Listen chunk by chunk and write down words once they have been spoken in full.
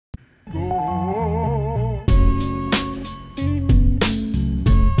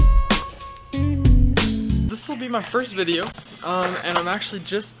be my first video, and I'm actually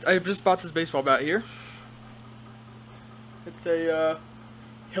I just bought this baseball bat here. It's a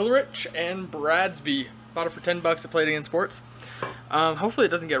Wrex and Bradsby. Bought it for 10 bucks at Play It Again Sports. Hopefully it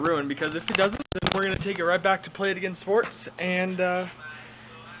doesn't get ruined, because if it doesn't, then we're gonna take it right back to Play It Again Sports and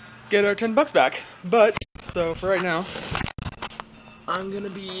get our 10 bucks back. But so for right now, I'm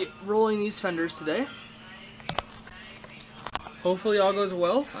gonna be rolling these fenders today. Hopefully all goes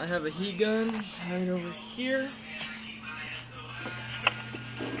well. I have a heat gun right over here.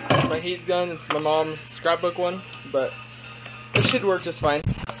 My heat gun, it's my mom's scrapbook one, but it should work just fine.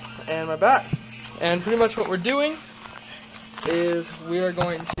 And my bat. And pretty much what we're doing is we are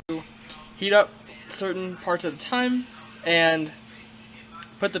going to heat up certain parts at a time and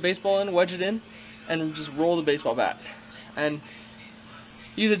put the baseball in, wedge it in, and just roll the baseball bat. And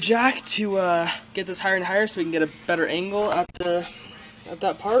use a jack to get this higher and higher so we can get a better angle at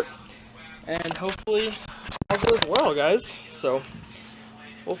that part. And hopefully all goes well, guys. So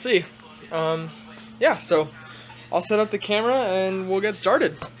we'll see. Yeah, so I'll set up the camera and we'll get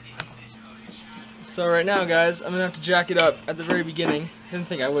started. So right now, guys, I'm gonna have to jack it up at the very beginning. I didn't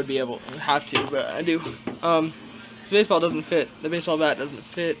think I would be able to, have to, but I do. This baseball doesn't fit. The baseball bat doesn't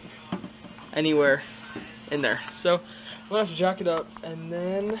fit anywhere in there. So I'm gonna have to jack it up, and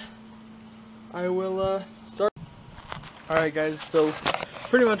then I will start. All right, guys. So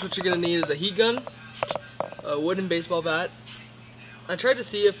pretty much what you're gonna need is a heat gun, a wooden baseball bat. I tried to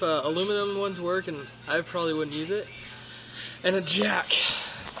see if aluminum ones work, and I probably wouldn't use it, and a jack.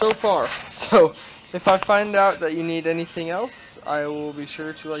 So far, so if I find out that you need anything else, I will be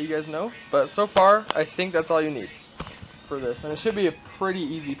sure to let you guys know. But so far, I think that's all you need for this, and it should be a pretty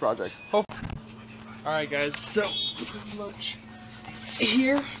easy project. Alright, guys, so pretty much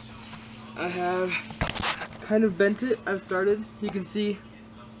here I have kind of bent it. I've started. You can see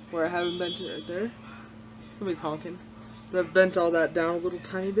where I haven't bent it right there. Somebody's honking. But I've bent all that down a little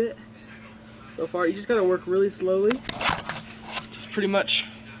tiny bit. So far, you just gotta work really slowly. Just pretty much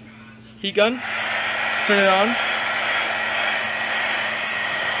heat gun, turn it on.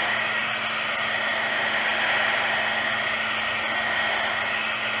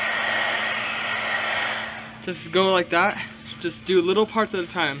 Just go like that. Just do little parts at a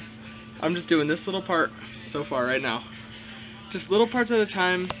time. I'm just doing this little part so far right now. Just little parts at a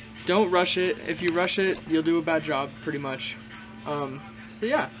time. Don't rush it. If you rush it, you'll do a bad job, pretty much. So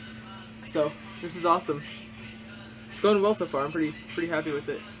yeah. So this is awesome. It's going well so far. I'm pretty happy with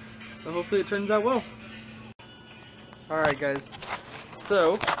it. So hopefully it turns out well. Alright, guys,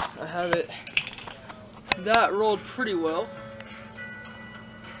 so I have it, that rolled pretty well.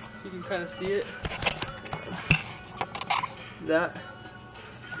 You can kind of see it.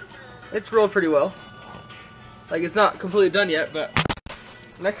 It's rolled pretty well. Like, it's not completely done yet, but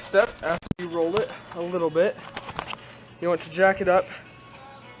next step, after you roll it a little bit, you want to jack it up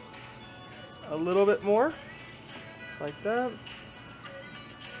a little bit more, like that.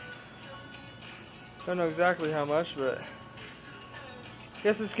 Don't know exactly how much, but I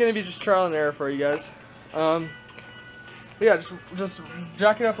guess it's gonna be just trial and error for you guys. But yeah, just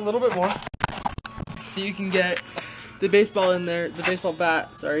jack it up a little bit more, so you can get the baseball in there, the baseball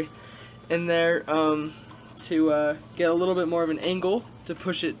bat, sorry, in there, to get a little bit more of an angle to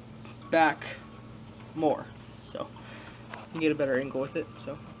push it back more, so you can get a better angle with it.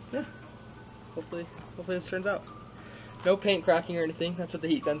 So yeah, hopefully this turns out. No paint cracking or anything. That's what the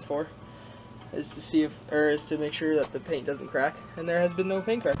heat gun's for. Is to see is to make sure that the paint doesn't crack, and there has been no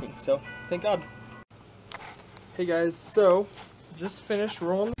paint cracking, so thank God. Hey guys, so just finished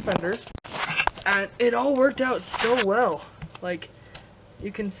rolling the fenders, and it all worked out so well. Like,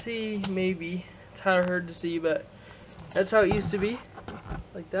 you can see, maybe it's hard to see, but that's how it used to be,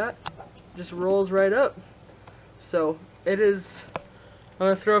 like that. Just rolls right up. So it is. I'm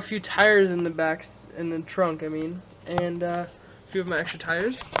gonna throw a few tires in the backs, in the trunk, I mean, and a few of my extra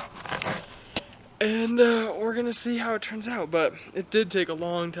tires. And we're gonna see how it turns out, but it did take a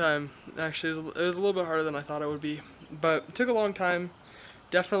long time. Actually, it was a little bit harder than I thought it would be, but it took a long time.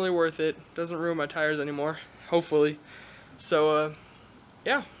 Definitely worth it. Doesn't ruin my tires anymore, hopefully. So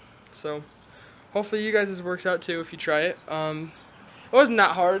yeah, so hopefully you guys' works out too if you try it. It wasn't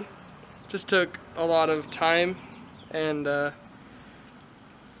that hard, just took a lot of time, and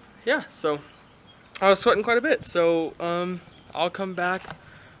yeah, so I was sweating quite a bit. So I'll come back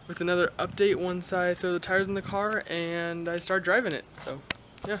with another update once I throw the tires in the car and I start driving it. So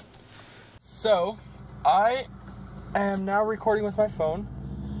yeah. So I am now recording with my phone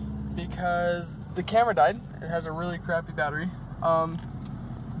because the camera died. It has a really crappy battery.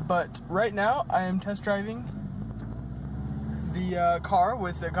 But right now I am test driving the car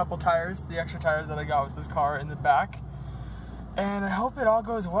with a couple tires, the extra tires that I got with this car in the back. And I hope it all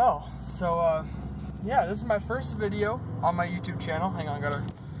goes well. So yeah, this is my first video on my YouTube channel. Hang on, I gotta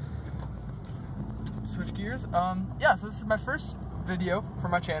switch gears. Yeah, so this is my first video for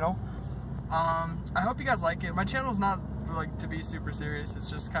my channel. I hope you guys like it. My channel's not like to be super serious. It's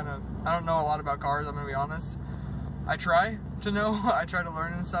just kind of, I don't know a lot about cars, I'm gonna be honest. I try to know, I try to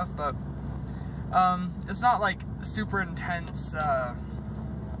learn and stuff, but it's not like super intense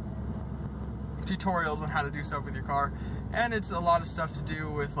tutorials on how to do stuff with your car. And it's a lot of stuff to do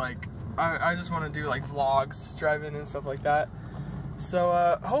with like, I just want to do like vlogs, driving and stuff like that.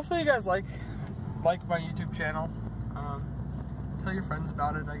 So hopefully you guys like my YouTube channel. Tell your friends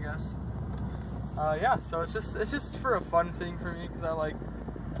about it, I guess. Yeah, so it's just for a fun thing for me, because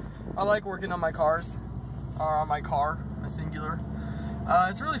I like working on my cars, or on my car, a singular.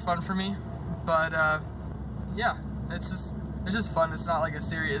 It's really fun for me, but yeah, it's just fun. It's not like a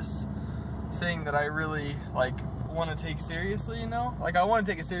serious thing that I really like want to take seriously, you know? Like, I want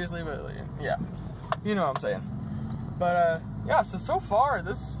to take it seriously, but like, yeah, you know what I'm saying. But yeah, so far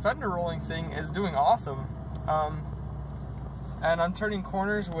this fender rolling thing is doing awesome. And I'm turning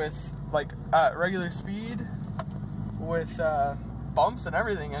corners with like at regular speed with bumps and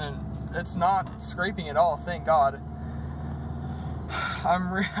everything, and it's not scraping at all, thank God.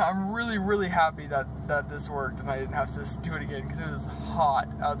 I'm really happy that this worked and I didn't have to do it again, because it was hot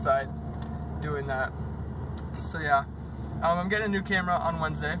outside doing that. So yeah, I'm getting a new camera on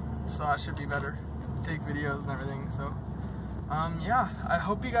Wednesday, so that should be better, take videos and everything. So yeah, I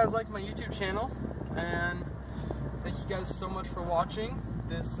hope you guys like my YouTube channel, and thank you guys so much for watching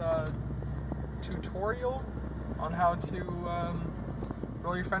this tutorial on how to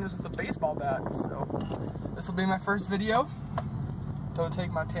roll your fenders with a baseball bat. So this will be my first video. Don't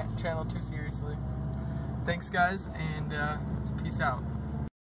take my channel too seriously. Thanks guys, and peace out.